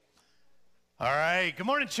All right, good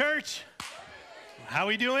morning, church. How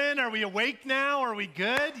we doing? Are we awake now? Are we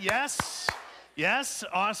good? Yes? Yes?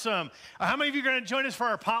 Awesome. How many of you are going to join us for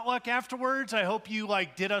our potluck afterwards? I hope you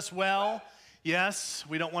did us well. Yes,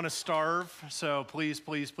 we don't want to starve, so please,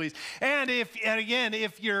 please, please. And again,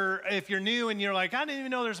 if you're new and you're like, I didn't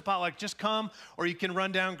even know there's a potluck, just come, or you can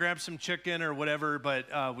run down, grab some chicken or whatever.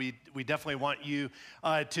 But we definitely want you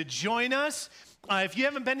to join us. If you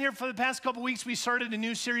haven't been here for the past couple weeks, we started a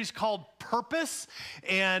new series called Purpose.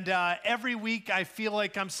 And every week I feel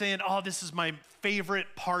like I'm saying, oh, this is my favorite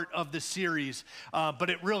part of the series.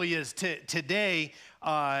 But it really is. Today,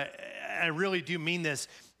 I really do mean this.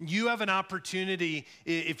 You have an opportunity,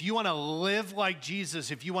 if you want to live like Jesus,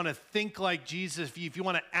 if you want to think like Jesus, if you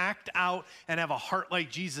want to act out and have a heart like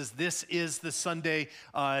Jesus, this is the Sunday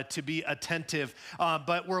to be attentive.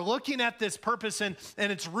 But we're looking at this purpose, and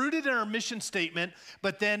it's rooted in our mission statement,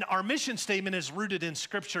 but then our mission statement is rooted in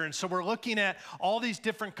Scripture. And so we're looking at all these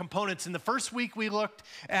different components. In the first week, we looked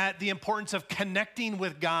at the importance of connecting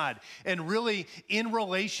with God and really in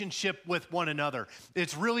relationship with one another.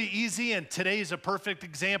 It's really easy, and today is a perfect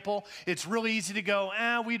example. It's really easy to go,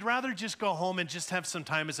 we'd rather just go home and just have some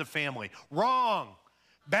time as a family. Wrong.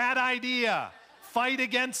 Bad idea. Fight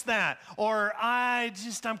against that. Or I'm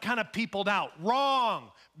kind of peopled out.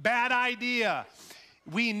 Wrong. Bad idea.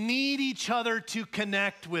 We need each other to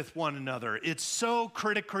connect with one another. It's so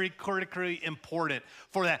critically important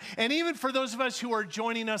for that. And even for those of us who are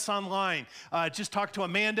joining us online, just talked to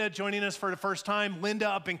Amanda joining us for the first time, Linda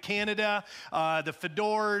up in Canada, the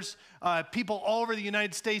Fedors, people all over the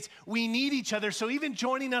United States. We need each other. So even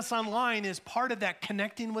joining us online is part of that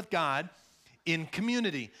connecting with God in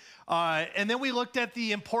community. And then we looked at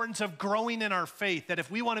the importance of growing in our faith, that if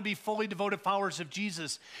we want to be fully devoted followers of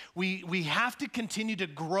Jesus, we have to continue to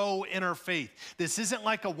grow in our faith. This isn't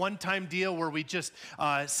like a one-time deal where we just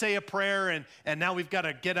say a prayer and now we've got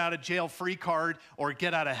a get out of jail free card or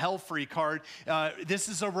get out of hell free card. This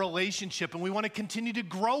is a relationship, and we want to continue to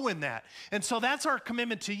grow in that. And so that's our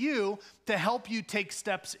commitment to you, to help you take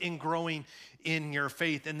steps in growing in your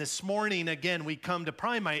faith. And this morning, again, we come to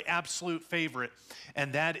probably my absolute favorite,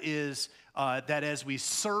 and that is that as we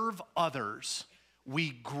serve others,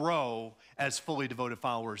 we grow as fully devoted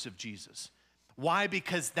followers of Jesus. Why?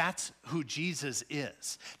 Because that's who Jesus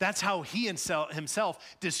is. That's how he himself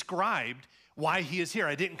described why he is here.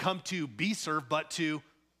 I didn't come to be served, but to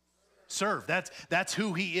serve. That's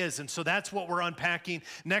who he is. And so that's what we're unpacking.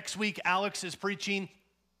 Next week, Alex is preaching.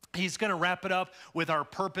 He's going to wrap it up with our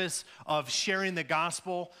purpose of sharing the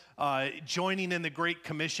gospel, joining in the Great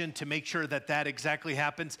Commission to make sure that exactly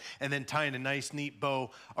happens, and then tying a nice, neat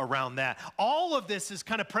bow around that. All of this is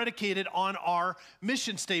kind of predicated on our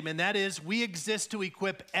mission statement. That is, we exist to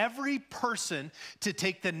equip every person to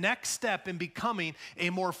take the next step in becoming a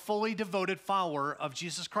more fully devoted follower of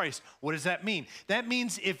Jesus Christ. What does that mean? That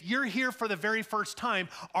means if you're here for the very first time,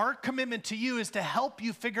 our commitment to you is to help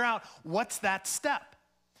you figure out what's that step.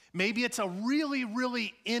 Maybe it's a really,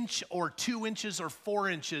 really inch or 2 inches or 4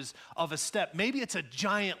 inches of a step. Maybe it's a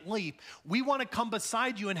giant leap. We want to come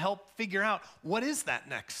beside you and help figure out what is that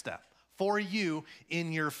next step for you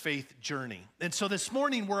in your faith journey. And so this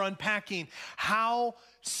morning we're unpacking how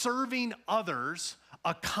serving others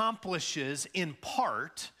accomplishes in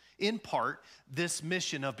part, this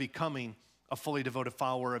mission of becoming a fully devoted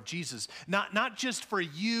follower of Jesus. Not just for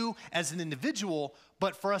you as an individual,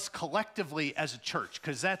 but for us collectively as a church,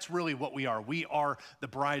 because that's really what we are. We are the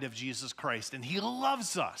bride of Jesus Christ, and he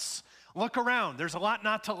loves us. Look around. There's a lot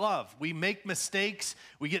not to love. We make mistakes.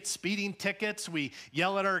 We get speeding tickets. We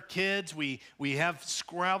yell at our kids. We have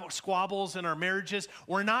squabbles in our marriages.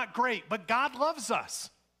 We're not great, but God loves us.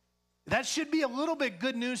 That should be a little bit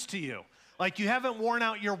good news to you. Like you haven't worn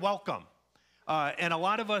out your welcome. And a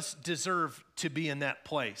lot of us deserve to be in that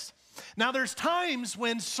place. Now, there's times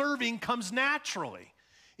when serving comes naturally.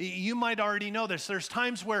 You might already know this. There's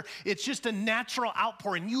times where it's just a natural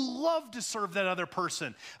outpouring. You love to serve that other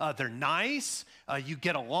person. They're nice, you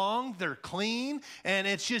get along, they're clean, and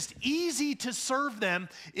it's just easy to serve them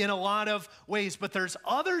in a lot of ways. But there's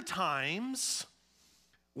other times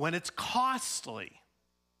when it's costly,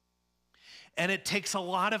 and it takes a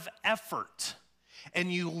lot of effort,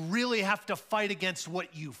 and you really have to fight against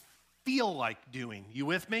what you feel like doing. You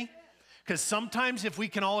with me? Because sometimes, if we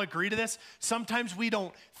can all agree to this, sometimes we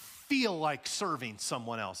don't feel like serving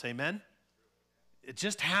someone else. Amen? It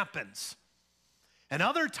just happens. And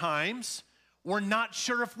other times, we're not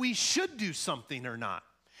sure if we should do something or not.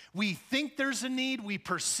 We think there's a need. We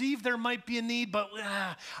perceive there might be a need, but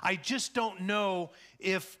I just don't know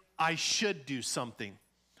if I should do something.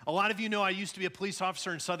 A lot of you know I used to be a police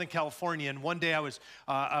officer in Southern California, and one day I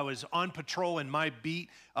was on patrol in my beat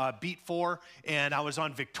 4, and I was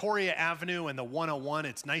on Victoria Avenue and the 101.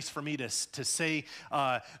 It's nice for me to say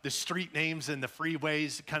the street names and the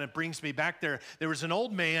freeways. It kind of brings me back there. There was an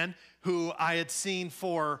old man who I had seen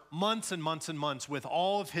for months and months and months with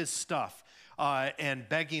all of his stuff and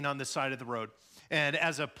begging on the side of the road. And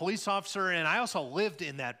as a police officer, and I also lived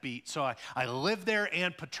in that beat, so I lived there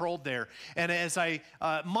and patrolled there. And as I,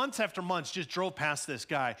 months after months, just drove past this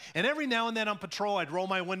guy. And every now and then on patrol, I'd roll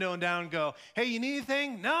my window down and go, hey, you need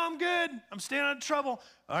anything? No, I'm good. I'm staying out of trouble.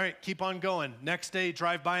 All right, keep on going. Next day,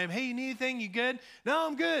 drive by him. Hey, you need anything? You good? No,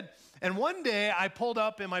 I'm good. And one day, I pulled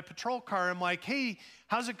up in my patrol car. I'm like, hey,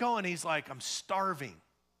 how's it going? He's like, I'm starving.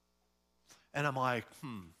 And I'm like,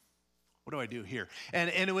 what do I do here? And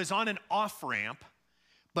it was on an off-ramp,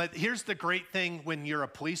 but here's the great thing when you're a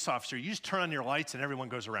police officer, you just turn on your lights and everyone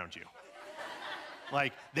goes around you.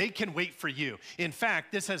 Like, they can wait for you. In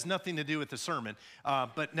fact, this has nothing to do with the sermon,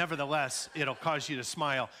 but nevertheless, it'll cause you to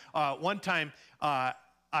smile. One time,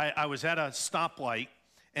 I was at a stoplight,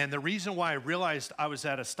 and the reason why I realized I was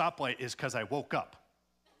at a stoplight is because I woke up.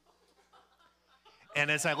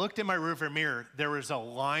 And as I looked in my rearview mirror, there was a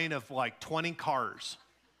line of like 20 cars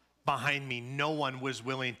behind me. No one was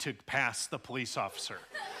willing to pass the police officer.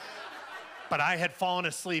 But I had fallen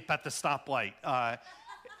asleep at the stoplight.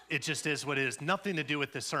 It just is what it is. Nothing to do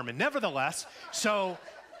with this sermon. Nevertheless, so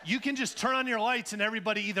you can just turn on your lights and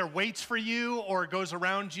everybody either waits for you or goes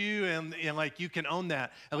around you, and like you can own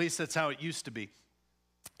that. At least that's how it used to be.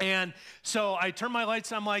 And so I turn my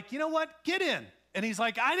lights and I'm like, you know what? Get in. And he's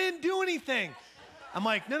like, I didn't do anything. I'm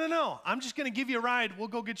like, no. I'm just going to give you a ride. We'll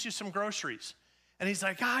go get you some groceries. And he's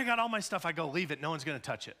like, I got all my stuff. I go, leave it. No one's going to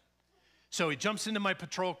touch it. So he jumps into my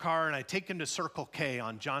patrol car, and I take him to Circle K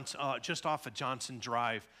on just off of Johnson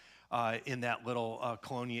Drive in that little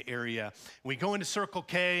Colonia area. We go into Circle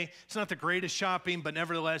K. It's not the greatest shopping, but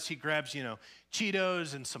nevertheless, he grabs,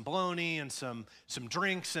 Cheetos and some bologna and some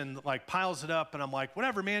drinks and, like, piles it up. And I'm like,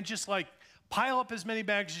 whatever, man, just, like, pile up as many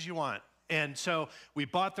bags as you want. And so we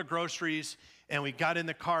bought the groceries, and we got in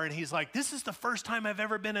the car, and he's like, this is the first time I've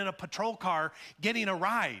ever been in a patrol car getting a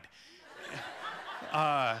ride,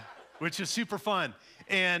 which is super fun.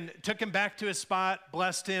 And took him back to his spot,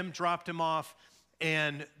 blessed him, dropped him off,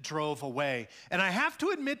 and drove away. And I have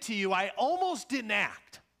to admit to you, I almost didn't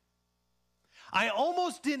act. I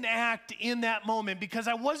almost didn't act in that moment because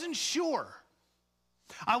I wasn't sure.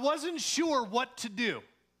 I wasn't sure what to do.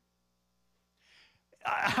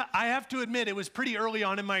 I have to admit, it was pretty early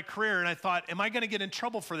on in my career, and I thought, am I going to get in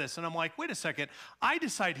trouble for this? And I'm like, wait a second, I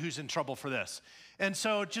decide who's in trouble for this. And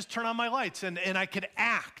so just turn on my lights, and I could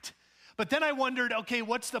act. But then I wondered, okay,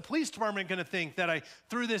 what's the police department going to think that I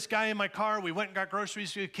threw this guy in my car? We went and got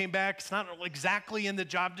groceries, we came back. It's not exactly in the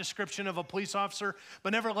job description of a police officer,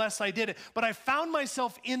 but nevertheless, I did it. But I found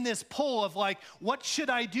myself in this pull of like, what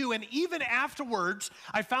should I do? And even afterwards,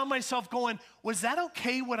 I found myself going, was that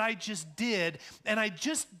okay what I just did? And I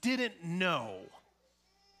just didn't know.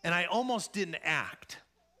 And I almost didn't act.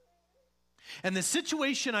 And the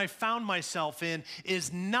situation I found myself in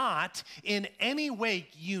is not in any way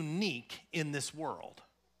unique in this world.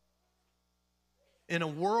 In a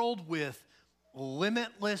world with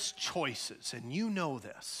limitless choices, and you know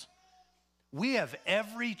this, we have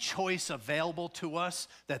every choice available to us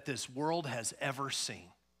that this world has ever seen.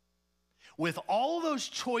 With all those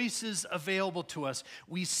choices available to us,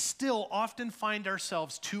 we still often find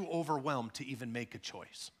ourselves too overwhelmed to even make a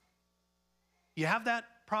choice. You have that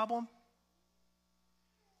problem?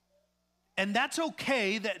 And that's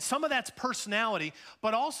okay, that some of that's personality,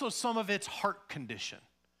 but also some of it's heart condition,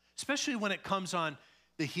 especially when it comes on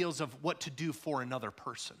the heels of what to do for another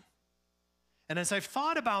person. And as I've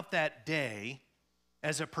thought about that day,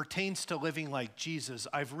 as it pertains to living like Jesus,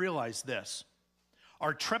 I've realized this.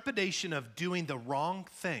 Our trepidation of doing the wrong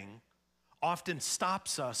thing often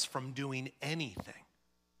stops us from doing anything,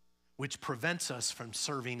 which prevents us from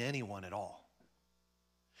serving anyone at all.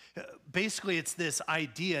 Basically, it's this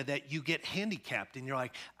idea that you get handicapped and you're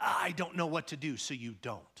like, I don't know what to do, so you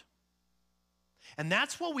don't. And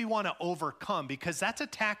that's what we want to overcome, because that's a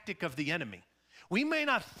tactic of the enemy. We may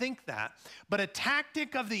not think that, but a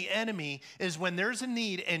tactic of the enemy is when there's a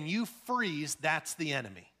need and you freeze, that's the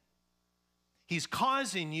enemy. He's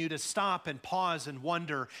causing you to stop and pause and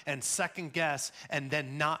wonder and second guess and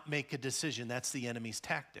then not make a decision. That's the enemy's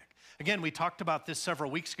tactic. Again, we talked about this several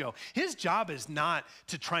weeks ago. His job is not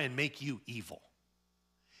to try and make you evil.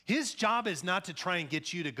 His job is not to try and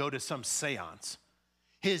get you to go to some seance.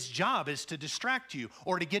 His job is to distract you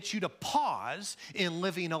or to get you to pause in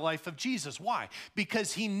living a life of Jesus. Why?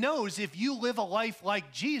 Because he knows if you live a life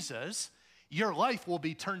like Jesus, your life will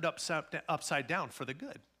be turned upside down for the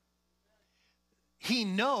good. He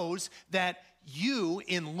knows that you,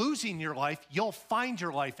 in losing your life, you'll find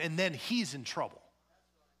your life, and then he's in trouble.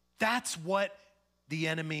 That's what the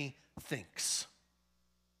enemy thinks.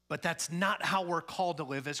 But that's not how we're called to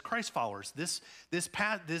live as Christ followers. This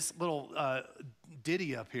little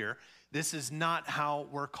ditty up here, this is not how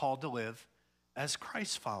we're called to live as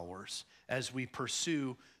Christ followers as we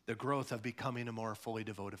pursue the growth of becoming a more fully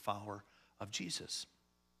devoted follower of Jesus.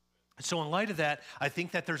 So in light of that, I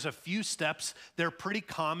think that there's a few steps. They're pretty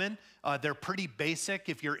common. They're pretty basic.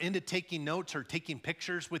 If you're into taking notes or taking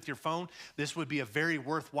pictures with your phone, this would be a very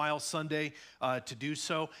worthwhile Sunday to do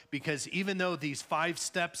so, because even though these 5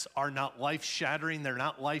 steps are not life-shattering, they're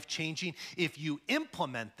not life-changing, if you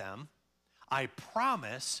implement them, I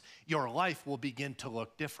promise your life will begin to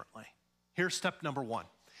look differently. Here's step number 1.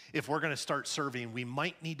 If we're going to start serving, we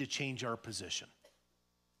might need to change our position.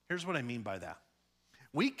 Here's what I mean by that.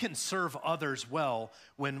 We can serve others well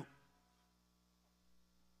when,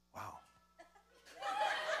 wow.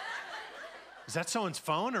 Is that someone's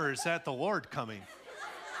phone or is that the Lord coming?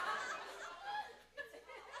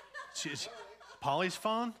 Polly's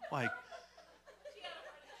phone? Like,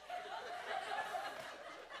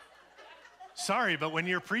 sorry, but when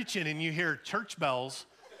you're preaching and you hear church bells,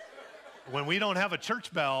 when we don't have a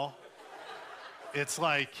church bell, it's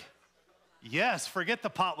like, yes, forget the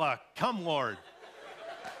potluck. Come, Lord.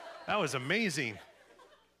 That was amazing.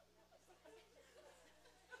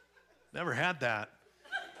 Never had that.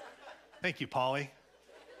 Thank you, Polly.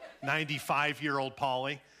 95-year-old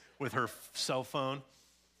Polly with her cell phone.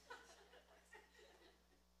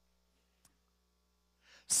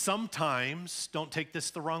 Sometimes, don't take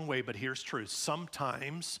this the wrong way, but here's truth.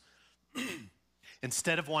 Sometimes,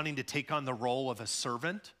 instead of wanting to take on the role of a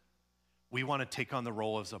servant, we want to take on the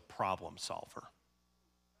role as a problem solver.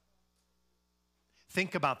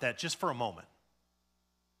 Think about that just for a moment.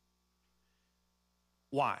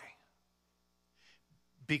 Why?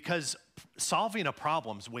 Because solving a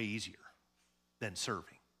problem is way easier than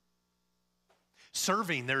serving.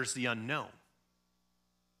 Serving, there's the unknown.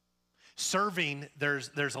 Serving,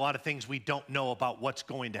 there's a lot of things we don't know about what's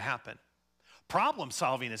going to happen. Problem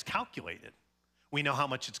solving is calculated. We know how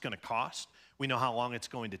much it's going to cost. We know how long it's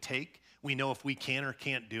going to take. We know if we can or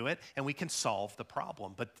can't do it, and we can solve the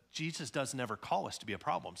problem. But Jesus doesn't ever call us to be a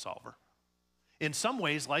problem solver. In some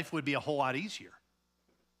ways, life would be a whole lot easier.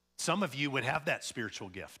 Some of you would have that spiritual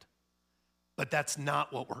gift, but that's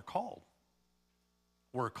not what we're called.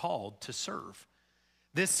 We're called to serve.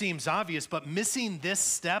 This seems obvious, but missing this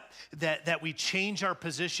step, that we change our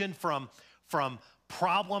position from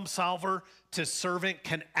problem solver to servant,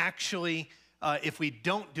 can actually, if we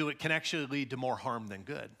don't do it, can actually lead to more harm than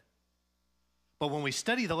good. But when we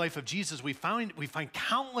study the life of Jesus, we find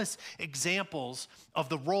countless examples of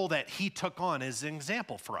the role that he took on as an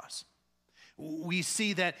example for us. We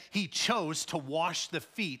see that he chose to wash the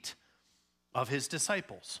feet of his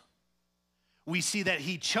disciples. We see that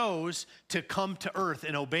he chose to come to earth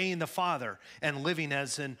in obeying the Father and living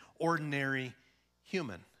as an ordinary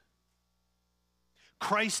human.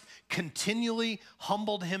 Christ continually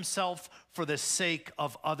humbled himself for the sake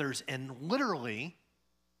of others, and literally,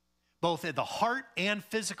 both at the heart and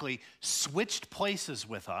physically, switched places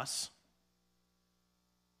with us,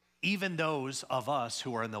 even those of us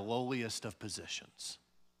who are in the lowliest of positions.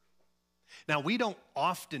 Now, we don't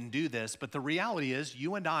often do this, but the reality is,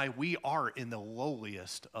 you and I, we are in the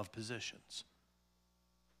lowliest of positions.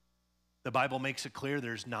 The Bible makes it clear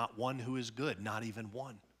there's not one who is good, not even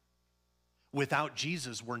one. Without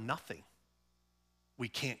Jesus, we're nothing. We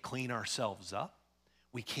can't clean ourselves up.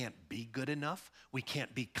 We can't be good enough. We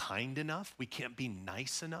can't be kind enough. We can't be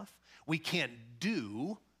nice enough. We can't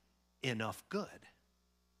do enough good.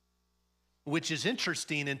 Which is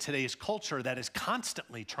interesting in today's culture that is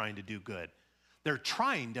constantly trying to do good. They're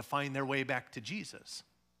trying to find their way back to Jesus.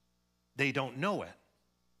 They don't know it.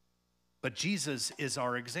 But Jesus is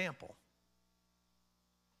our example.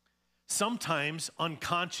 Sometimes,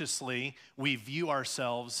 unconsciously, we view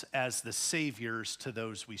ourselves as the saviors to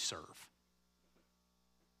those we serve.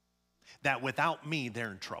 That without me,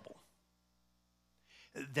 they're in trouble.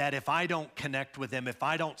 That if I don't connect with them, if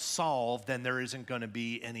I don't solve, then there isn't going to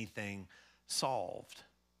be anything solved.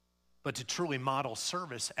 But to truly model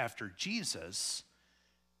service after Jesus,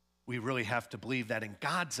 we really have to believe that in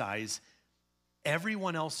God's eyes,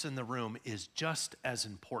 everyone else in the room is just as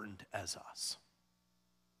important as us.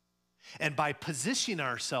 And by positioning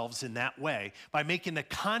ourselves in that way, by making the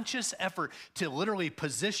conscious effort to literally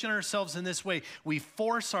position ourselves in this way, we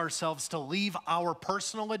force ourselves to leave our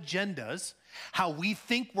personal agendas, how we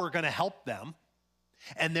think we're going to help them,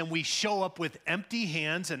 and then we show up with empty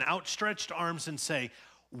hands and outstretched arms and say,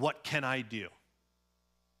 what can I do?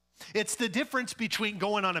 It's the difference between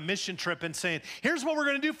going on a mission trip and saying, here's what we're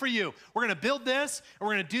going to do for you. We're going to build this, and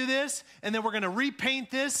we're going to do this, and then we're going to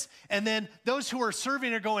repaint this, and then those who are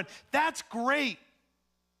serving are going, that's great.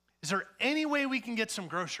 Is there any way we can get some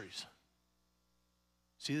groceries?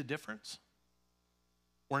 See the difference?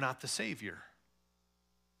 We're not the Savior.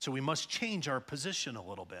 So we must change our position a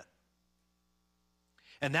little bit.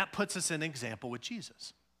 And that puts us in an example with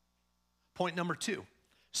Jesus. Point number 2,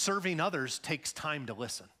 serving others takes time to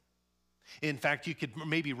listen. In fact, you could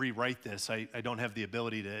maybe rewrite this. I don't have the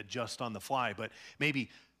ability to adjust on the fly, but maybe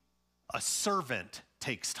a servant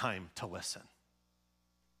takes time to listen.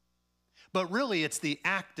 But really, it's the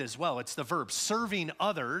act as well. It's the verb. Serving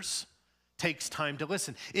others takes time to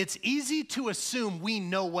listen. It's easy to assume we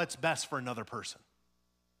know what's best for another person,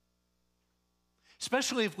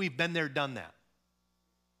 especially if we've been there, done that.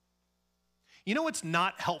 You know what's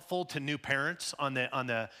not helpful to new parents on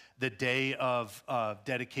the day of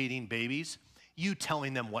dedicating babies? You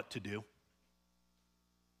telling them what to do.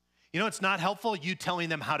 You know what's not helpful? You telling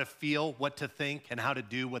them how to feel, what to think, and how to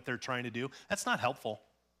do what they're trying to do. That's not helpful.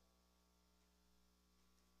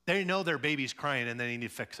 They know their baby's crying and they need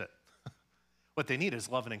to fix it. What they need is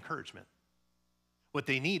love and encouragement. What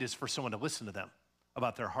they need is for someone to listen to them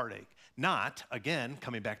about their heartache. Not, again,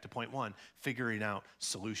 coming back to point 1, figuring out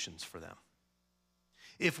solutions for them.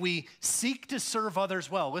 If we seek to serve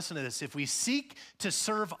others well, listen to this, if we seek to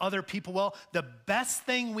serve other people well, the best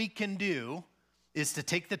thing we can do is to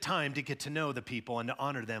take the time to get to know the people and to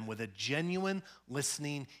honor them with a genuine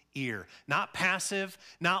listening ear. Not passive,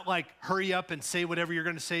 not like hurry up and say whatever you're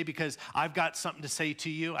going to say because I've got something to say to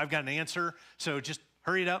you. I've got an answer, so just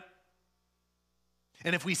hurry it up.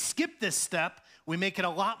 And if we skip this step, we make it a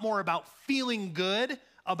lot more about feeling good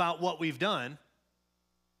about what we've done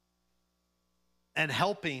and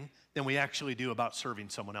helping than we actually do about serving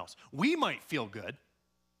someone else. We might feel good,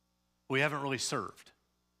 but we haven't really served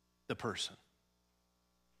the person.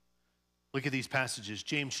 Look at these passages.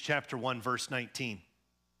 James chapter 1, verse 19.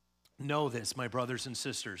 Know this, my brothers and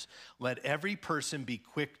sisters. Let every person be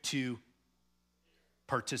quick to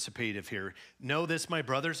participative here. Know this, my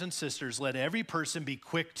brothers and sisters. Let every person be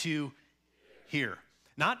quick to hear.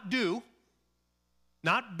 Not do,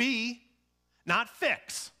 not be, not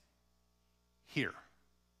fix. Hear.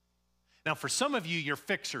 Now, for some of you, you're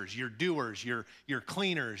fixers, you're doers, you're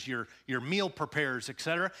cleaners, you're meal preparers,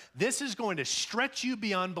 etc. This is going to stretch you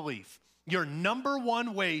beyond belief. Your number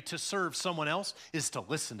one way to serve someone else is to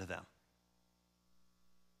listen to them,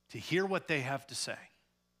 to hear what they have to say,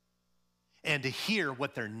 and to hear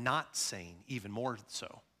what they're not saying, even more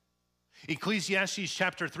so. Ecclesiastes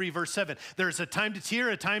chapter 3, verse 7. There's a time to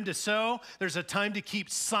tear, a time to sow. There's a time to keep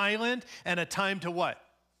silent, and a time to what?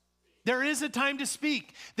 There is a time to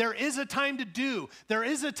speak. There is a time to do. There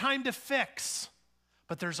is a time to fix.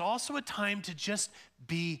 But there's also a time to just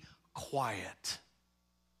be quiet.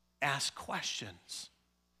 Ask questions.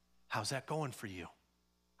 How's that going for you?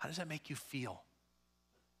 How does that make you feel?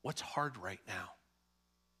 What's hard right now?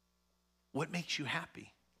 What makes you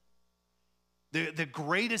happy? The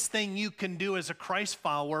greatest thing you can do as a Christ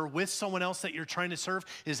follower with someone else that you're trying to serve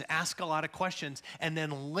is ask a lot of questions and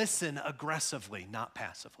then listen aggressively, not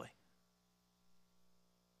passively.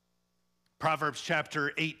 Proverbs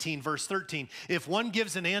chapter 18, verse 13. If one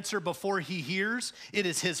gives an answer before he hears, it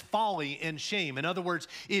is his folly and shame. In other words,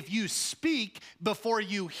 if you speak before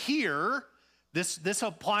you hear, this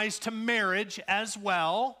applies to marriage as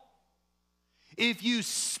well. If you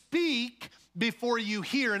speak before you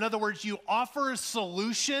hear, in other words, you offer a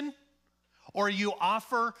solution or you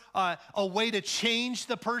offer a way to change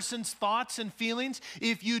the person's thoughts and feelings,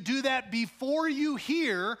 if you do that before you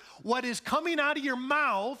hear, what is coming out of your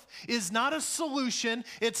mouth is not a solution,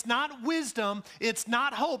 it's not wisdom, it's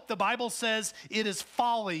not hope. The Bible says it is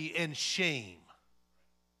folly and shame.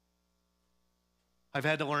 I've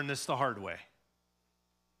had to learn this the hard way.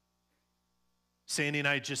 Sandy and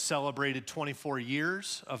I just celebrated 24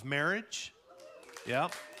 years of marriage. Yeah.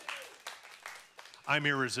 I'm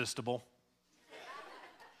irresistible.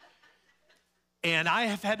 And I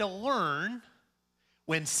have had to learn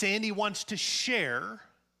when Sandy wants to share,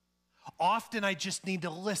 often I just need to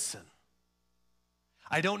listen.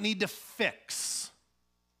 I don't need to fix.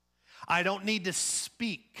 I don't need to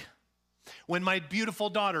speak. When my beautiful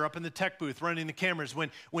daughter up in the tech booth running the cameras,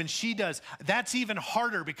 when she does, that's even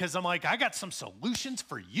harder because I'm like, I got some solutions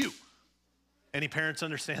for you. Any parents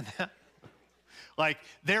understand that? Like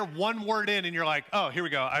they're one word in and you're like, oh, here we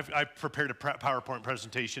go. I've prepared a PowerPoint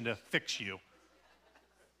presentation to fix you.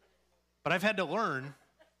 But I've had to learn,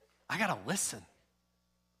 I gotta listen.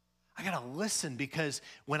 I gotta listen because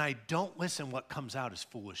when I don't listen, what comes out is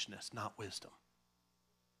foolishness, not wisdom.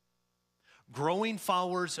 Growing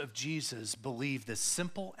followers of Jesus believe the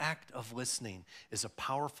simple act of listening is a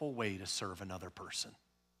powerful way to serve another person.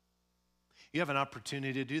 You have an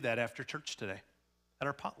opportunity to do that after church today at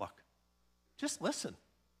our potluck. Just listen.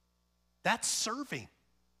 That's serving.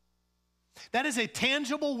 That is a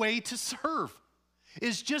tangible way to serve,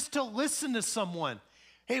 is just to listen to someone.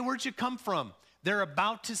 Hey, where'd you come from? They're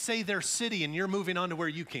about to say their city and you're moving on to where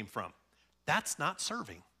you came from. That's not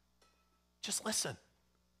serving. Just listen.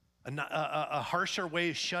 A harsher way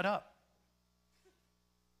is shut up.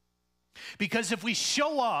 Because if we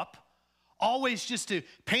show up always just to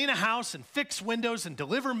paint a house and fix windows and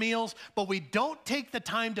deliver meals, but we don't take the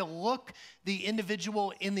time to look the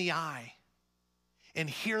individual in the eye and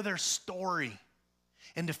hear their story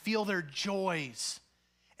and to feel their joys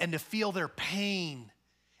and to feel their pain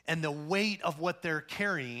and the weight of what they're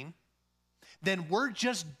carrying, then we're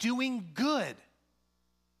just doing good.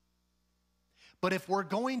 But if we're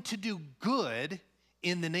going to do good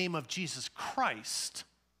in the name of Jesus Christ,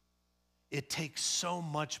 it takes so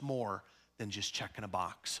much more than just checking a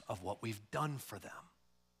box of what we've done for them.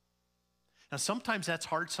 Now, sometimes that's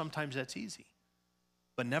hard, sometimes that's easy.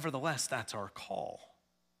 But nevertheless, that's our call.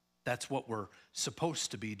 That's what we're supposed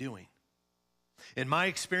to be doing. In my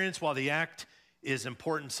experience, while the act is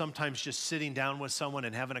important, sometimes just sitting down with someone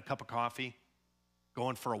and having a cup of coffee,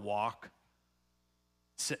 going for a walk,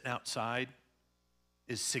 sitting outside,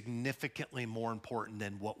 is significantly more important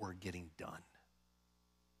than what we're getting done.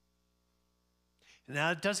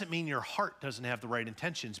 Now, it doesn't mean your heart doesn't have the right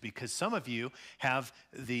intentions, because some of you have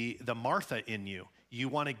the Martha in you. You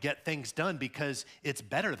want to get things done because it's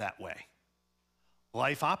better that way.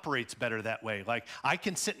 Life operates better that way. Like, I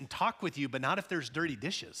can sit and talk with you, but not if there's dirty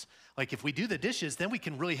dishes. Like, if we do the dishes, then we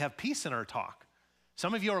can really have peace in our talk.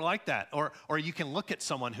 Some of you are like that, or you can look at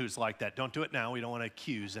someone who's like that. Don't do it now. We don't want to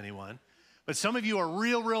accuse anyone. But some of you are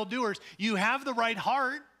real doers. You have the right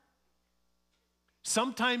heart.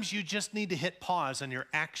 Sometimes you just need to hit pause on your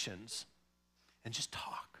actions and just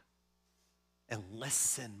talk and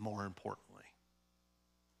listen, more importantly.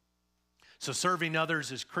 So serving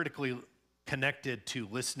others is critically connected to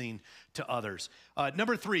listening to others.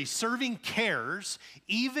 Number 3, serving cares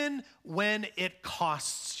even when it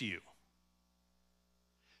costs you.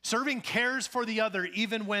 Serving cares for the other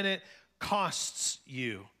even when it costs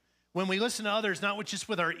you. When we listen to others, not just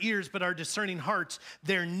with our ears, but our discerning hearts,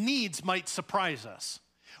 their needs might surprise us.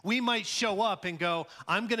 We might show up and go,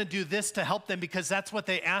 I'm going to do this to help them because that's what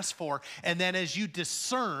they asked for. And then as you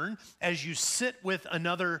discern, as you sit with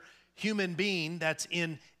another human being that's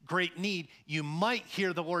in great need, you might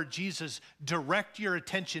hear the Lord Jesus direct your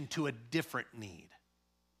attention to a different need.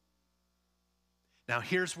 Now,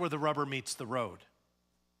 here's where the rubber meets the road.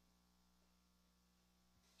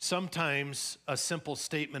 Sometimes a simple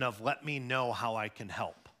statement of, let me know how I can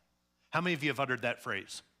help. How many of you have uttered that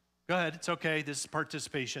phrase? Go ahead, it's okay, this is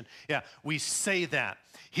participation. Yeah, we say that.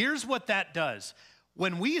 Here's what that does.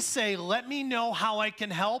 When we say, let me know how I can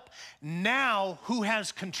help, now who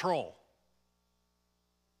has control?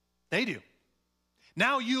 They do.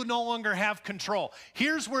 Now you no longer have control.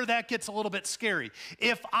 Here's where that gets a little bit scary.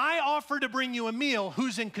 If I offer to bring you a meal,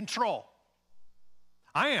 who's in control?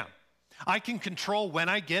 I am. I can control when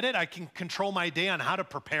I get it. I can control my day on how to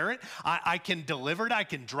prepare it. I can deliver it. I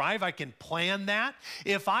can drive. I can plan that.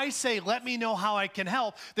 If I say, let me know how I can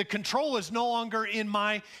help, the control is no longer in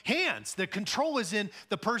my hands. The control is in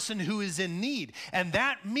the person who is in need. And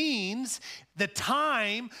that means the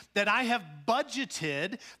time that I have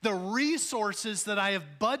budgeted, the resources that I have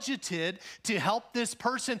budgeted to help this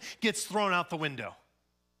person gets thrown out the window.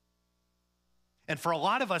 And for a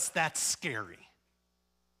lot of us, that's scary.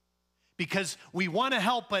 Because we want to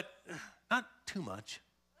help, but not too much.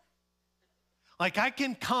 Like, I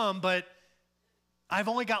can come, but I've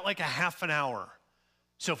only got like a half an hour.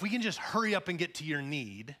 So if we can just hurry up and get to your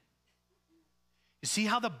need. You see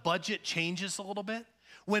how the budget changes a little bit?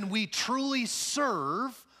 When we truly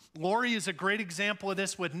serve, Lori is a great example of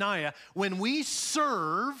this with Naya. When we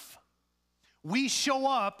serve, we show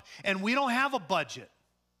up and we don't have a budget.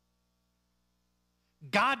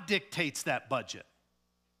 God dictates that budget.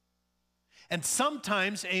 And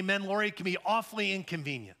sometimes, amen, Lori, it can be awfully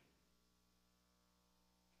inconvenient.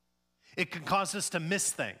 It can cause us to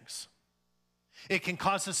miss things. It can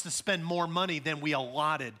cause us to spend more money than we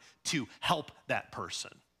allotted to help that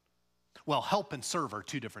person. Well, help and serve are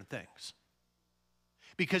two different things.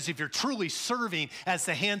 Because if you're truly serving as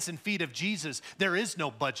the hands and feet of Jesus, there is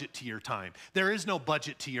no budget to your time. There is no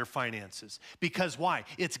budget to your finances. Because why?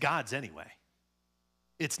 It's God's anyway.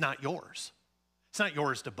 It's not yours. It's not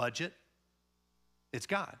yours to budget. It's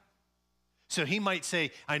God. So he might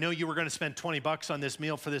say, I know you were going to spend $20 on this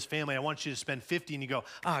meal for this family. I want you to spend 50. And you go,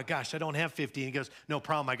 gosh, I don't have 50. And he goes, no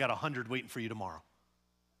problem. I got 100 waiting for you tomorrow.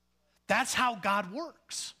 That's how God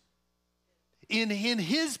works. In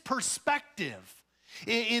his perspective,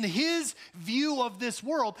 in his view of this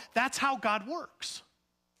world, that's how God works.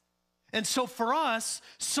 And so for us,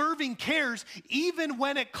 serving cares even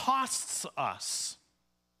when it costs us.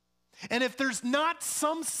 And if there's not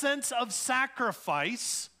some sense of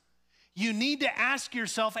sacrifice, you need to ask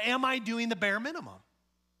yourself, am I doing the bare minimum?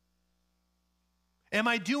 Am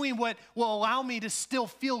I doing what will allow me to still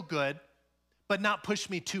feel good, but not push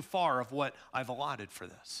me too far of what I've allotted for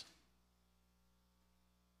this?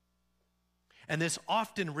 And this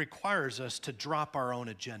often requires us to drop our own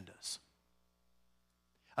agendas.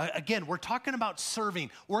 Again, we're talking about serving.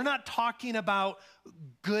 We're not talking about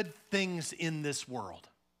good things in this world.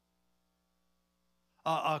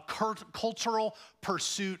 A cultural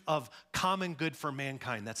pursuit of common good for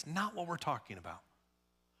mankind. That's not what we're talking about.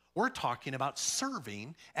 We're talking about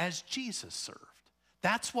serving as Jesus served.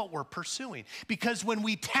 That's what we're pursuing. Because when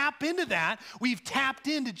we tap into that, we've tapped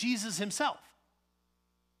into Jesus himself.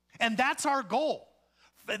 And that's our goal.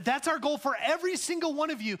 That's our goal for every single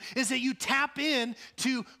one of you, is that you tap in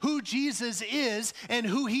to who Jesus is and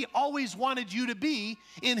who he always wanted you to be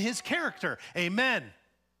in his character. Amen.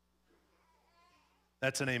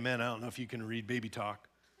 That's an amen. I don't know if you can read baby talk.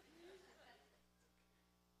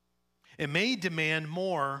 It may demand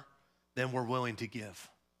more than we're willing to give,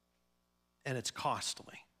 and it's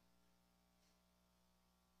costly.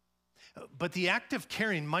 But the act of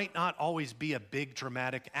caring might not always be a big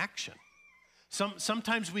dramatic action.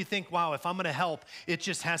 Sometimes we think, wow, if I'm going to help, it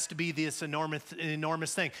just has to be this enormous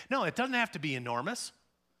thing. No, it doesn't have to be enormous.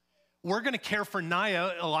 We're going to care for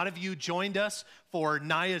Naya. A lot of you joined us for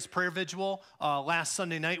Naya's prayer vigil last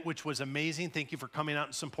Sunday night, which was amazing. Thank you for coming out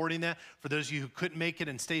and supporting that. For those of you who couldn't make it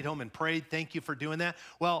and stayed home and prayed, thank you for doing that.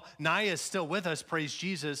 Well, Naya is still with us, praise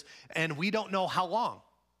Jesus, and we don't know how long,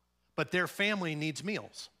 but their family needs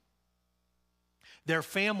meals. Their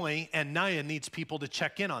family and Naya needs people to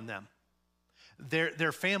check in on them.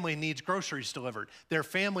 Their family needs groceries delivered. Their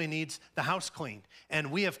family needs the house cleaned.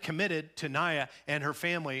 And we have committed to Naya and her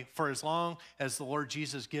family, for as long as the Lord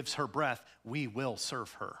Jesus gives her breath, we will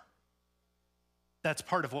serve her. That's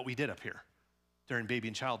part of what we did up here during baby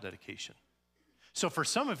and child dedication. So for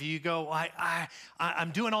some of you, you go, I'm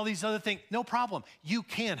doing all these other things. No problem. You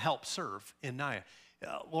can help serve in Naya.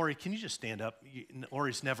 Lori, can you just stand up?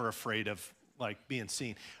 Lori's never afraid of being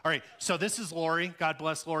seen. All right, so this is Lori. God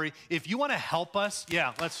bless Lori. If you want to help us,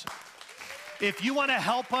 if you want to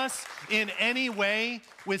help us in any way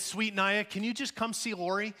with Sweet Naya, can you just come see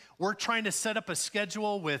Lori? We're trying to set up a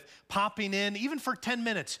schedule with popping in, even for 10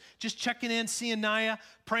 minutes, just checking in, seeing Naya,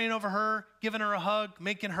 praying over her, giving her a hug,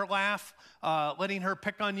 making her laugh, letting her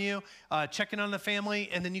pick on you, checking on the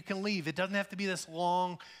family, and then you can leave. It doesn't have to be this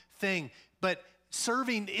long thing. But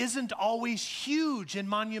serving isn't always huge and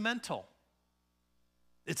monumental.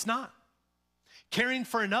 It's not. Caring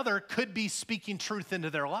for another could be speaking truth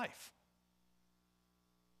into their life.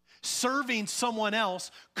 Serving someone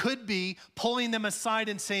else could be pulling them aside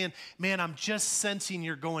and saying, man, I'm just sensing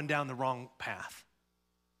you're going down the wrong path.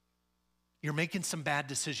 You're making some bad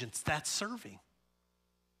decisions. That's serving.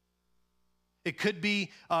 It could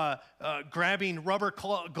be grabbing rubber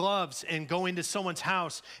gloves and going to someone's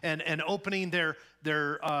house and opening their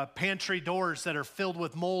pantry doors that are filled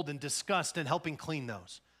with mold and disgust and helping clean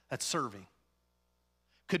those. That's serving.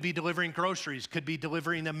 Could be delivering groceries. Could be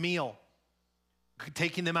delivering a meal.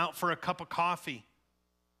 Taking them out for a cup of coffee.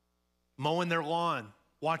 Mowing their lawn.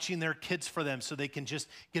 Watching their kids for them so they can just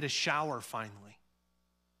get a shower finally.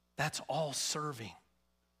 That's all serving.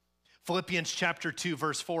 Philippians chapter 2,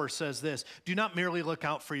 verse 4 says this, do not merely look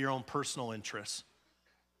out for your own personal interests,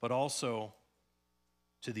 but also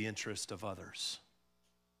to the interest of others.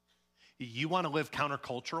 You want to live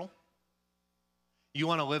countercultural? You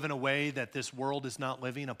want to live in a way that this world is not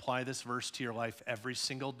living? Apply this verse to your life every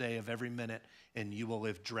single day of every minute, and you will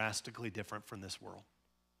live drastically different from this world.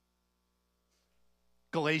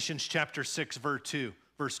 Galatians chapter 6,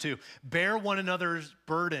 verse 2, bear one another's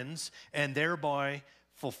burdens and thereby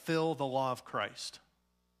fulfill the law of Christ.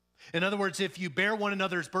 In other words, if you bear one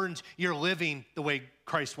another's burdens, you're living the way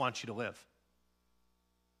Christ wants you to live.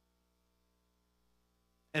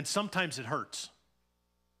 And sometimes it hurts.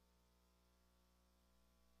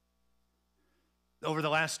 Over the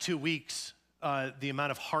last 2 weeks, the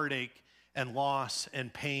amount of heartache and loss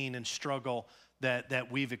and pain and struggle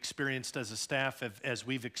that we've experienced as a staff, as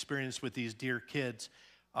we've experienced with these dear kids,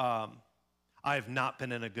 I have not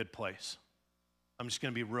been in a good place. I'm just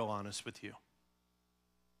going to be real honest with you.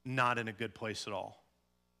 Not in a good place at all.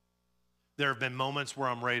 There have been moments where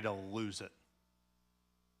I'm ready to lose it.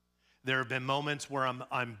 There have been moments where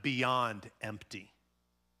I'm beyond empty.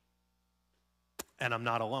 And I'm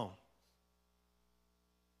not alone.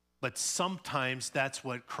 But sometimes that's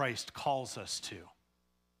what Christ calls us to.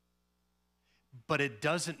 But it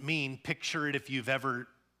doesn't mean, picture it if you've ever,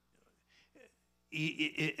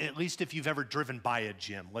 at least if you've ever driven by a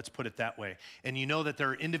gym, let's put it that way. And you know that there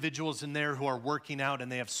are individuals in there who are working out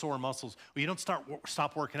and they have sore muscles. Well, you don't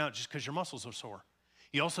stop working out just because your muscles are sore.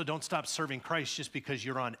 You also don't stop serving Christ just because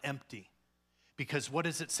you're on empty. Because what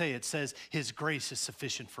does it say? It says, His grace is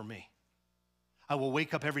sufficient for me. I will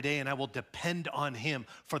wake up every day and I will depend on Him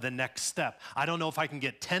for the next step. I don't know if I can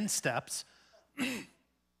get 10 steps,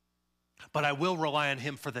 but I will rely on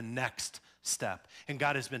Him for the next step. And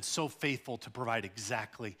God has been so faithful to provide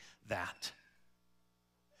exactly that.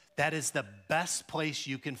 That is the best place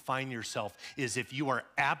you can find yourself, is if you are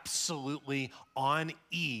absolutely on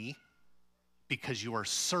E because you are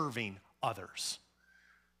serving others.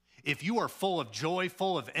 If you are full of joy,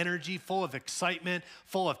 full of energy, full of excitement,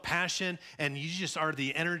 full of passion, and you just are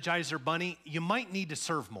the Energizer Bunny, you might need to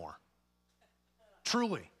serve more.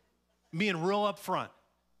 Truly. Being real up front.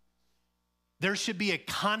 There should be a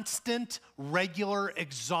constant, regular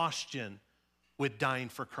exhaustion with dying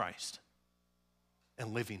for Christ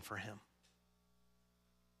and living for Him.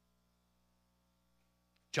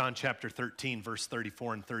 John chapter 13, verse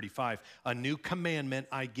 34 and 35. A new commandment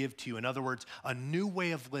I give to you. In other words, a new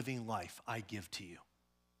way of living life I give to you.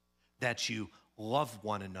 That you love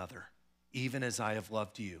one another, even as I have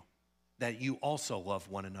loved you. That you also love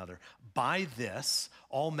one another. By this,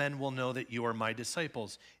 all men will know that you are my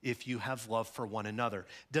disciples, if you have love for one another.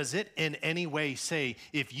 Does it in any way say,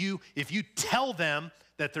 if you tell them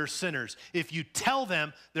that they're sinners, if you tell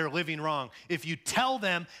them they're living wrong, if you tell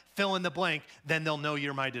them fill in the blank, then they'll know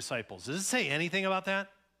you're my disciples? Does it say anything about that?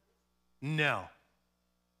 No.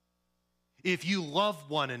 If you love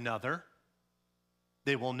one another,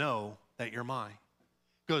 they will know that you're mine.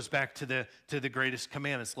 Goes back to the greatest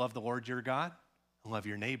commandments. Love the Lord your God and love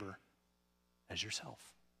your neighbor as yourself.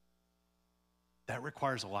 That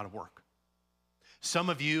requires a lot of work.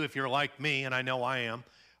 Some of you, if you're like me, and I know I am,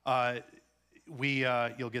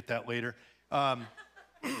 you'll get that later.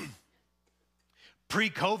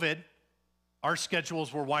 Pre-COVID, our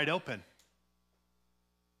schedules were wide open.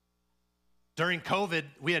 During COVID,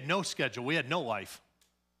 we had no schedule. We had no life.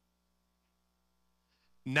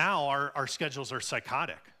 Now our schedules are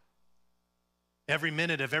psychotic. Every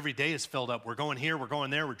minute of every day is filled up. We're going here, we're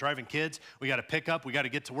going there, we're driving kids, we got to pick up, we got to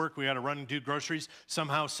get to work, we got to run and do groceries.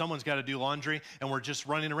 Somehow someone's got to do laundry, and we're just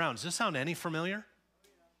running around. Does this sound any familiar?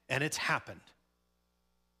 And it's happened.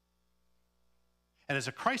 And as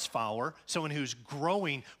a Christ follower, someone who's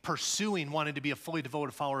growing, pursuing, wanting to be a fully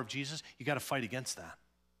devoted follower of Jesus, you got to fight against that.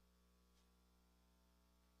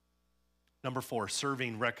 Number 4,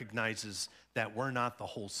 serving recognizes that we're not the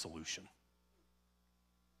whole solution.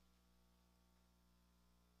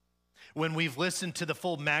 When we've listened to the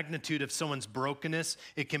full magnitude of someone's brokenness,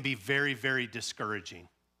 it can be very, very discouraging.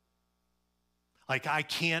 Like,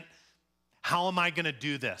 how am I going to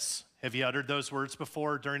do this? Have you uttered those words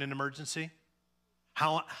before during an emergency?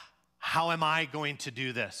 How am I going to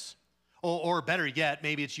do this? Or better yet,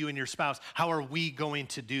 maybe it's you and your spouse. How are we going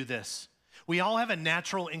to do this? We all have a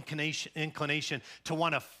natural inclination to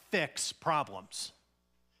want to fix problems,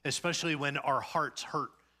 especially when our hearts hurt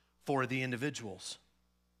for the individuals.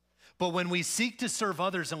 But when we seek to serve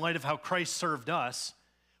others in light of how Christ served us,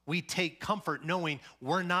 we take comfort knowing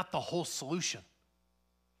we're not the whole solution.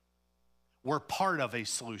 We're part of a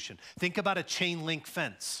solution. Think about a chain link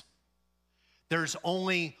fence. There's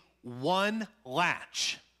only one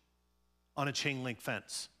latch on a chain link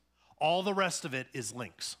fence. All the rest of it is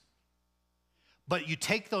links. But you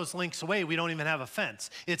take those links away, we don't even have a fence.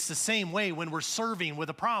 It's the same way when we're serving with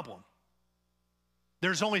a problem.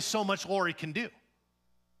 There's only so much Lori can do.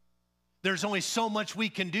 There's only so much we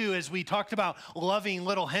can do, as we talked about loving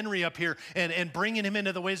little Henry up here and bringing him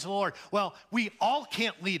into the ways of the Lord. Well, we all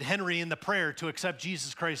can't lead Henry in the prayer to accept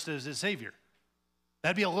Jesus Christ as his Savior.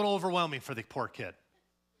 That'd be a little overwhelming for the poor kid.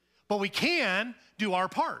 But we can do our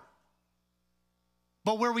part.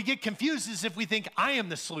 But where we get confused is if we think I am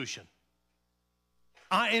the solution.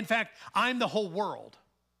 In fact, I'm the whole world.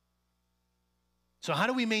 So how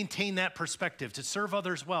do we maintain that perspective? To serve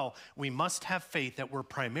others well, we must have faith that we're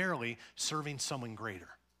primarily serving someone greater.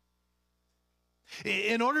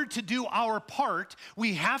 In order to do our part,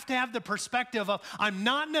 we have to have the perspective of, I'm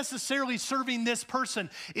not necessarily serving this person.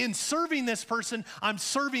 In serving this person, I'm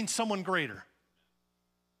serving someone greater.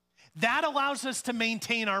 That allows us to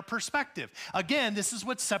maintain our perspective. Again, this is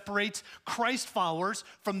what separates Christ followers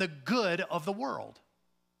from the good of the world.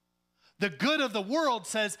 The good of the world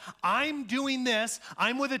says, I'm doing this,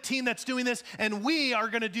 I'm with a team that's doing this, and we are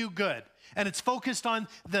going to do good. And it's focused on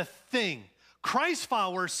the thing. Christ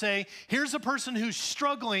followers say, here's a person who's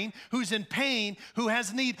struggling, who's in pain, who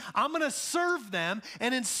has need. I'm going to serve them,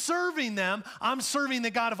 and in serving them, I'm serving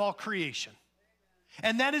the God of all creation.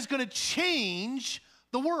 And that is going to change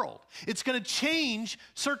the world. It's going to change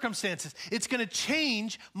circumstances. It's going to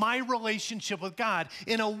change my relationship with God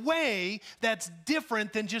in a way that's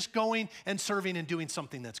different than just going and serving and doing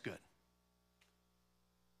something that's good.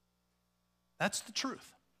 That's the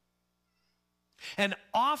truth. And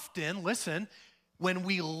often, listen, when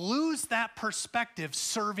we lose that perspective,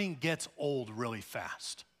 serving gets old really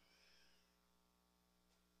fast.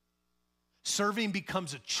 Serving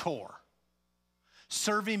becomes a chore.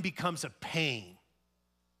 Serving becomes a pain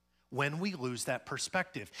when we lose that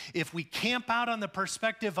perspective. If we camp out on the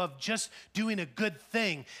perspective of just doing a good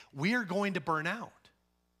thing, we are going to burn out.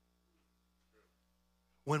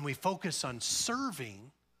 When we focus on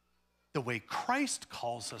serving the way Christ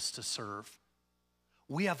calls us to serve,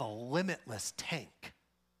 we have a limitless tank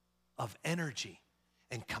of energy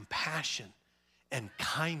and compassion and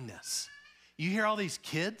kindness. You hear all these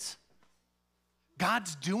kids?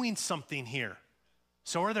 God's doing something here.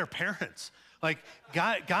 So are their parents. Like,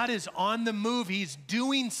 God is on the move. He's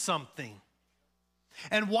doing something.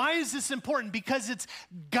 And why is this important? Because it's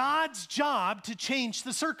God's job to change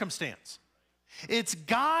the circumstance. It's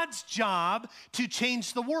God's job to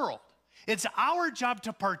change the world. It's our job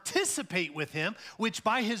to participate with him, which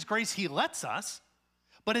by his grace he lets us.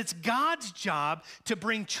 But it's God's job to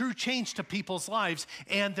bring true change to people's lives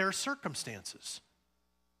and their circumstances.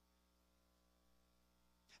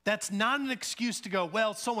 That's not an excuse to go,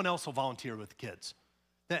 well, someone else will volunteer with the kids.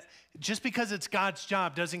 That just because it's God's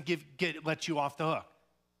job doesn't let you off the hook.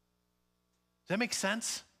 Does that make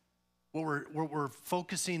sense? What we're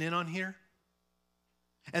focusing in on here?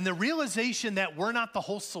 And the realization that we're not the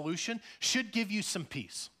whole solution should give you some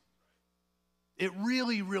peace. It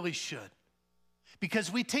really, really should.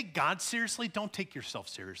 Because we take God seriously, don't take yourself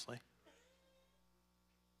seriously.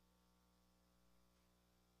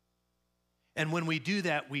 And when we do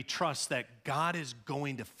that, we trust that God is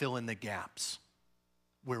going to fill in the gaps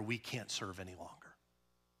where we can't serve any longer.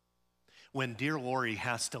 When dear Lori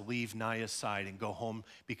has to leave Naya's side and go home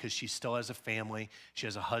because she still has a family, she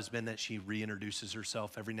has a husband that she reintroduces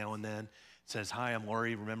herself every now and then, says, hi, I'm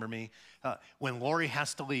Lori, remember me? When Lori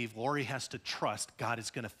has to leave, Lori has to trust God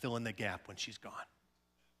is going to fill in the gap when she's gone.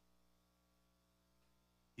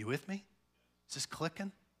 You with me? Is this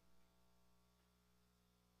clicking?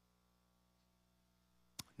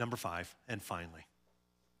 Number 5, and finally,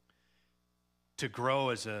 to grow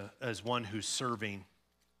as one who's serving,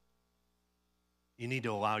 you need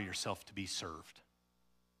to allow yourself to be served.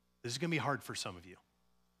 This is going to be hard for some of you.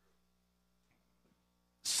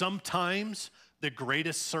 Sometimes the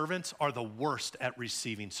greatest servants are the worst at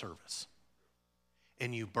receiving service,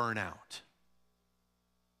 and you burn out.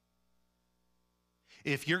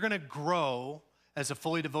 If you're going to grow as a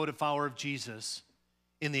fully devoted follower of Jesus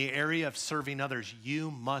in the area of serving others,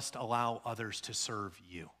 you must allow others to serve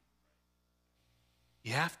you.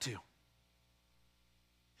 You have to.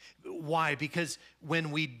 Why? Because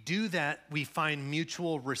when we do that, we find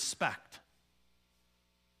mutual respect.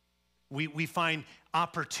 We find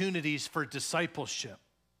opportunities for discipleship.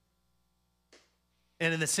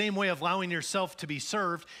 And in the same way of allowing yourself to be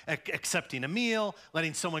served, accepting a meal,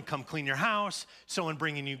 letting someone come clean your house, someone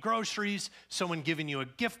bringing you groceries, someone giving you a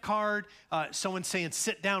gift card, someone saying,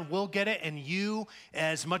 sit down, we'll get it. And you,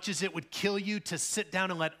 as much as it would kill you to sit down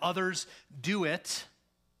and let others do it,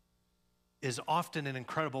 is often an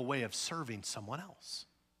incredible way of serving someone else.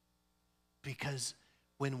 Because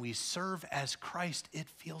when we serve as Christ, it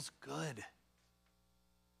feels good.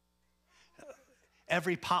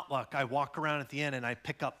 Every potluck, I walk around at the end and I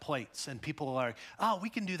pick up plates, and people are like, oh, we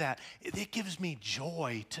can do that. It gives me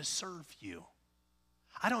joy to serve you.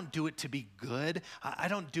 I don't do it to be good. I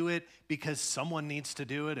don't do it because someone needs to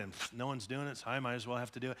do it and no one's doing it, so I might as well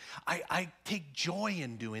have to do it. I take joy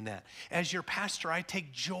in doing that. As your pastor, I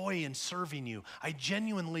take joy in serving you. I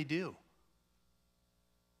genuinely do.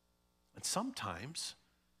 And sometimes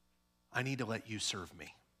I need to let you serve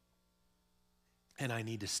me. And I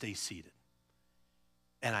need to stay seated.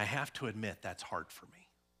 And I have to admit, that's hard for me.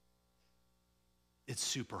 It's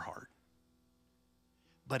super hard.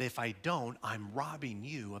 But if I don't, I'm robbing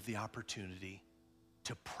you of the opportunity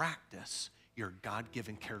to practice your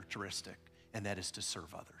God-given characteristic, and that is to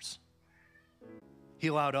serve others. He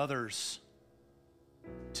allowed others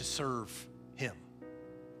to serve him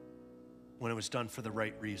when it was done for the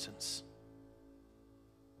right reasons.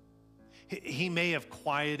 He may have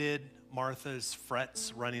quieted Martha's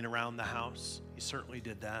frets running around the house. He certainly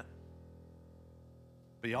did that.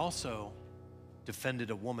 But he also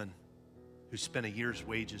defended a woman who spent a year's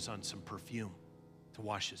wages on some perfume to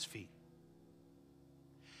wash his feet.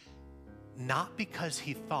 Not because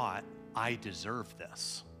he thought, I deserve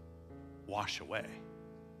this, wash away.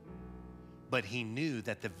 But he knew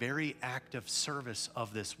that the very act of service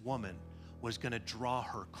of this woman was going to draw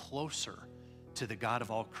her closer to the God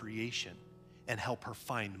of all creation and help her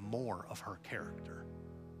find more of her character.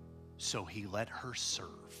 So he let her serve.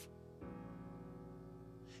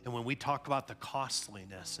 And when we talk about the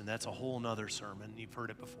costliness, and that's a whole nother sermon, you've heard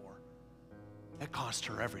it before, it cost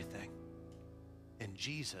her everything. And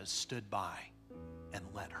Jesus stood by and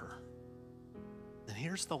let her. And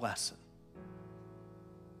here's the lesson.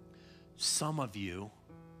 Some of you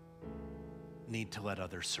need to let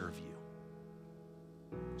others serve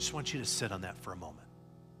you. Just want you to sit on that for a moment.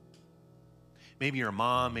 Maybe you're a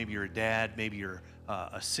mom, maybe you're a dad, maybe you're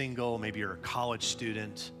a single, maybe you're a college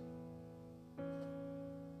student.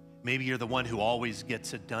 Maybe you're the one who always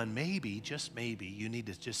gets it done. Maybe, just maybe, you need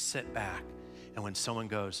to just sit back. And when someone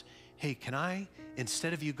goes, hey, can I,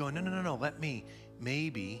 instead of you going, no, let me,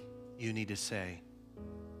 maybe you need to say,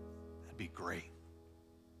 that'd be great.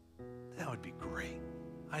 That would be great.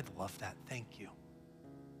 I'd love that. Thank you.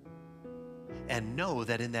 And know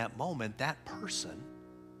that in that moment, that person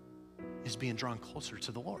is being drawn closer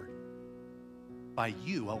to the Lord by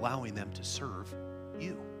you allowing them to serve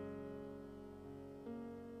you.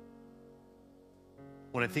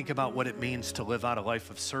 When I think about what it means to live out a life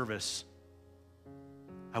of service,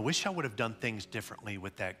 I wish I would have done things differently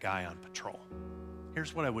with that guy on patrol.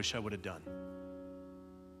 Here's what I wish I would have done.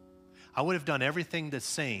 I would have done everything the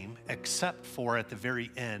same except for at the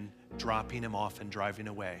very end, dropping him off and driving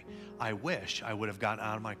away. I wish I would have gotten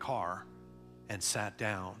out of my car and sat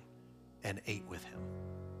down and ate with him.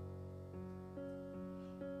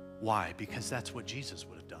 Why? Because that's what Jesus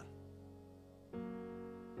would have done.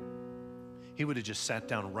 He would have just sat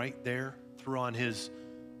down right there, threw on his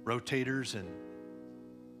rotators, and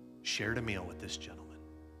shared a meal with this gentleman.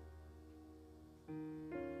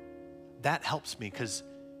 That helps me because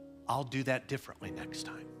I'll do that differently next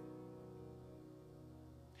time.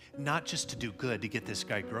 Not just to do good to get this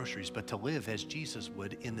guy groceries, but to live as Jesus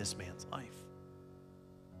would in this man's life.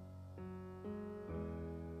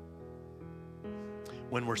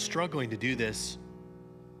 When we're struggling to do this,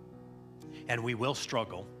 and we will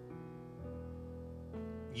struggle,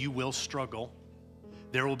 you will struggle.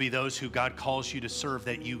 There will be those who God calls you to serve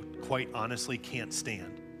that you quite honestly can't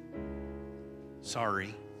stand.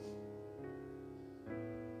 Sorry.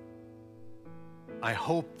 I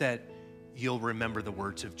hope that you'll remember the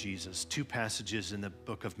words of Jesus. Two passages in the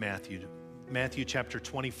book of Matthew. Matthew chapter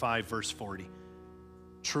 25, verse 40.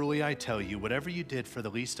 Truly I tell you, whatever you did for the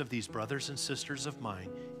least of these brothers and sisters of mine,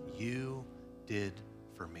 you did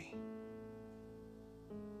for me.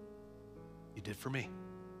 You did for me.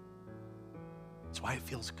 That's why it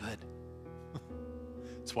feels good.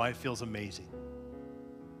 That's why it feels amazing.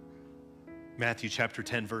 Matthew chapter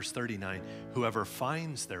 10, verse 39. Whoever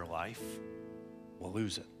finds their life will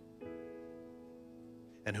lose it.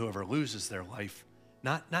 And whoever loses their life,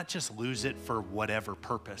 not just lose it for whatever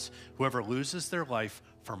purpose, whoever loses their life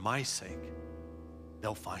for my sake,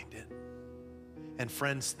 they'll find it. And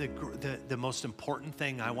friends, the most important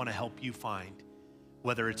thing I want to help you find,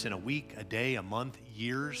 whether it's in a week, a day, a month,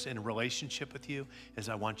 years in a relationship with you, is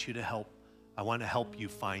I want to help you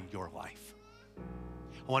find your life.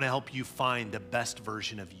 I want to help you find the best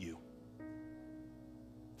version of you.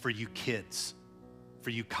 For you kids, for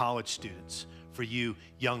you college students, for you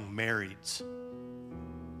young marrieds,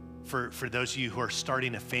 for those of you who are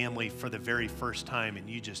starting a family for the very first time and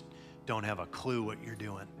you just don't have a clue what you're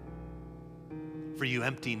doing, for you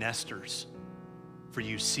empty nesters, for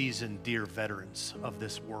you seasoned dear veterans of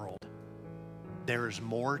this world. There is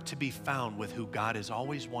more to be found with who God has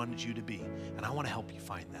always wanted you to be, and I want to help you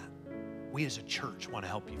find that. We as a church want to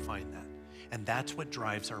help you find that, and that's what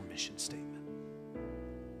drives our mission statement.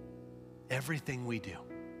 Everything we do.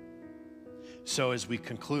 So as we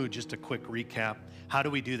conclude, just a quick recap. How do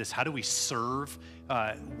we do this? How do we serve?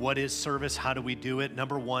 What is service? How do we do it?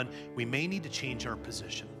 Number one, we may need to change our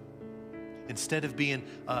position. Instead of being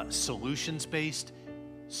solutions-based,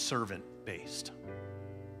 servant-based.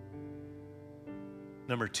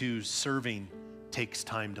 Number two, serving takes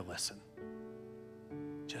time to listen.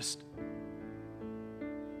 Just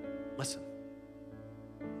listen.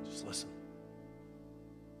 Just listen.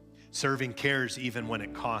 Serving cares even when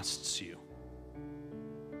it costs you.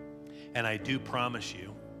 And I do promise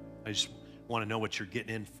you, I just want to know what you're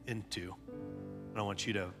getting into. I don't want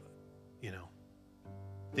you to,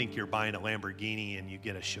 think you're buying a Lamborghini and you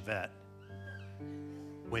get a Chevette.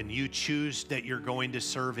 When you choose that you're going to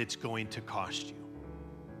serve, it's going to cost you.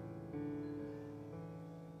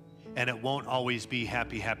 And it won't always be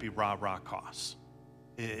happy, happy, rah, rah costs.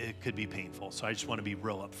 It could be painful. So I just want to be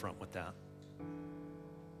real upfront with that.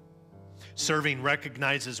 Serving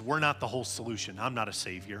recognizes we're not the whole solution. I'm not a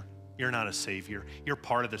savior. You're not a savior. You're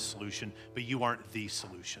part of the solution, but you aren't the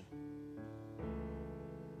solution.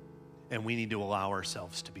 And we need to allow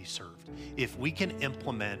ourselves to be served. If we can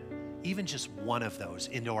implement even just one of those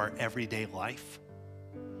into our everyday life,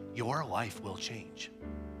 your life will change.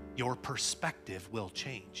 Your perspective will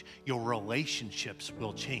change. Your relationships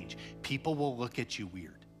will change. People will look at you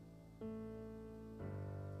weird.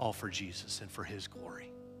 All for Jesus and for his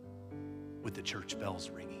glory, with the church bells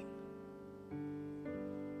ringing.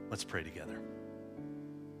 Let's pray together.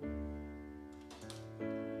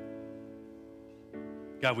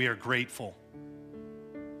 God, we are grateful.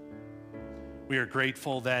 We are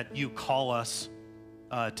grateful that you call us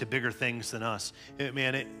to bigger things than us.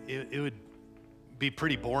 It would be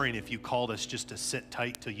pretty boring if you called us just to sit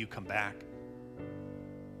tight till you come back.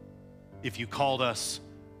 If you called us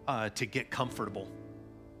to get comfortable.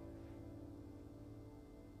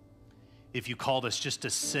 If you called us just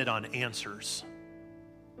to sit on answers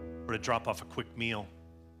or to drop off a quick meal.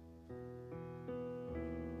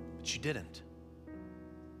 But you didn't.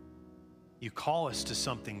 You call us to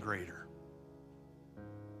something greater.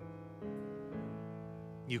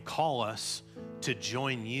 You call us to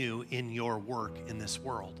join you in your work in this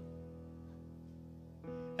world.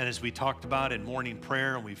 And as we talked about in morning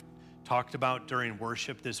prayer, and we've talked about during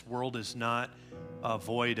worship, this world is not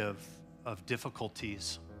void of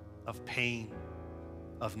difficulties, of pain,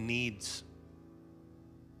 of needs.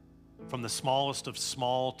 From the smallest of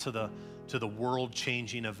small to the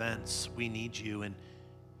world-changing events, we need you, and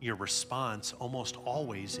your response almost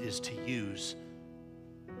always is to use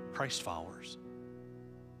Christ followers,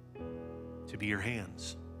 to be your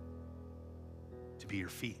hands, to be your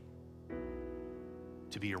feet,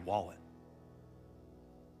 to be your wallet,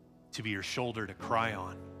 to be your shoulder to cry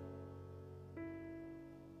on.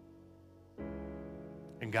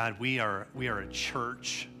 And God, we are a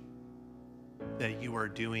church that you are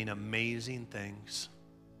doing amazing things.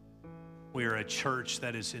 We are a church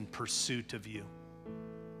that is in pursuit of you.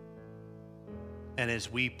 And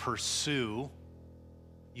as we pursue,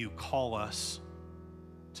 you call us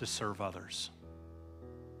to serve others.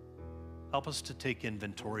 Help us to take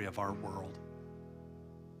inventory of our world.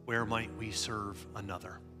 Where might we serve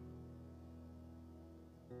another?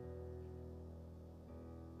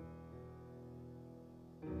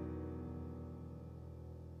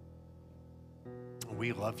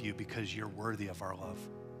 We love you because you're worthy of our love.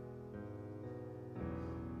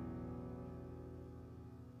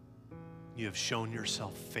 You have shown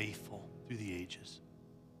yourself faithful through the ages.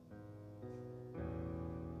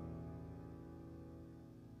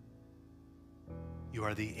 You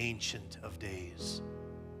are the Ancient of Days.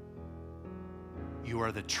 You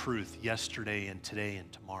are the truth yesterday and today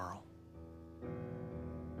and tomorrow.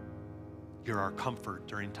 You're our comfort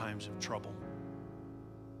during times of trouble.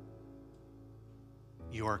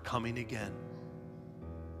 You are coming again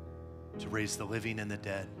to raise the living and the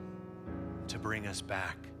dead, to bring us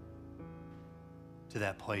back to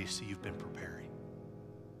that place that you've been preparing.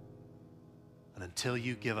 And until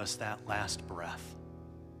you give us that last breath,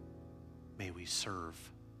 may we serve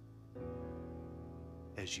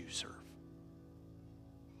as you serve.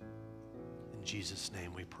 In Jesus'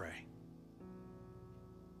 name we pray.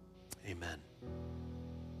 Amen.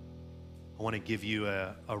 I want to give you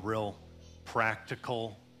a real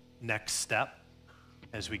practical next step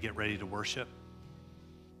as we get ready to worship.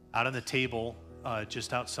 Out on the table,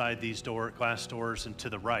 just outside these glass doors and to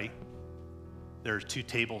the right, there are 2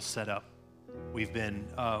 tables set up. We've been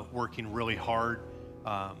working really hard,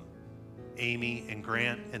 Amy and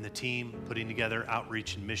Grant and the team, putting together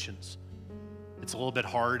outreach and missions. It's a little bit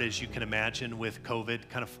hard, as you can imagine, with COVID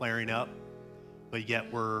kind of flaring up, but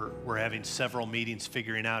yet we're having several meetings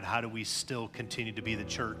figuring out how do we still continue to be the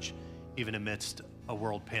church even amidst a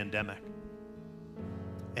world pandemic.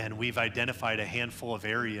 And we've identified a handful of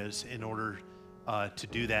areas in order to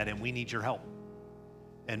do that, and we need your help.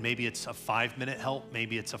 And maybe it's a 5-minute help,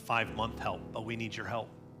 maybe it's a 5-month help, but we need your help.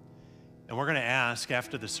 And we're going to ask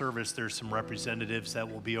after the service, there's some representatives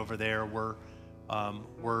that will be over there. We're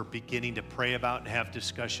we're beginning to pray about and have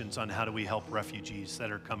discussions on how do we help refugees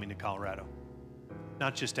that are coming to Colorado.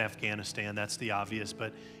 Not just Afghanistan, that's the obvious,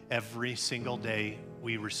 but every single day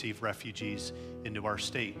we receive refugees into our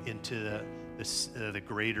state, into the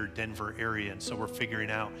greater Denver area. And so we're figuring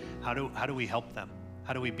out how do we help them?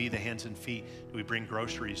 How do we be the hands and feet? Do we bring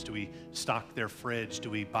groceries? Do we stock their fridge? Do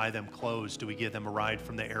we buy them clothes? Do we give them a ride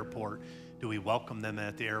from the airport? Do we welcome them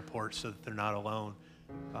at the airport so that they're not alone?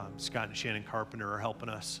 Scott and Shannon Carpenter are helping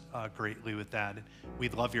us greatly with that. And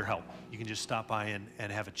we'd love your help. You can just stop by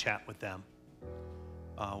and have a chat with them.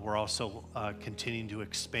 We're also continuing to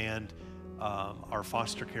expand our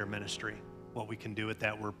foster care ministry, what we can do with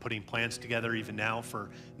that. We're putting plans together even now for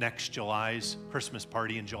next July's Christmas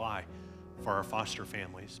party in July for our foster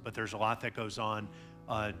families. But there's a lot that goes on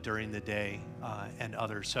during the day and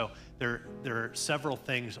others. So there are several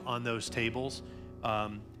things on those tables.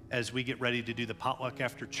 As we get ready to do the potluck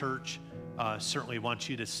after church, certainly want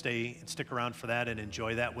you to stay and stick around for that and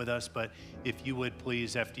enjoy that with us. But if you would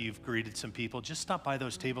please, after you've greeted some people, just stop by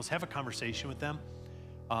those tables, have a conversation with them,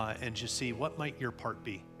 and just see what might your part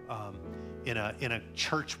be in a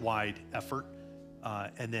church-wide effort,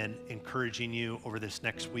 and then encouraging you over this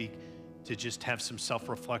next week to just have some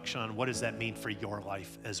self-reflection on what does that mean for your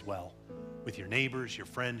life as well, with your neighbors, your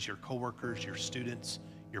friends, your coworkers, your students,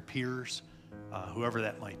 your peers, whoever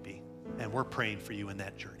that might be. And we're praying for you in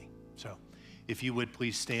that journey. So if you would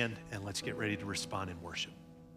please stand and let's get ready to respond in worship.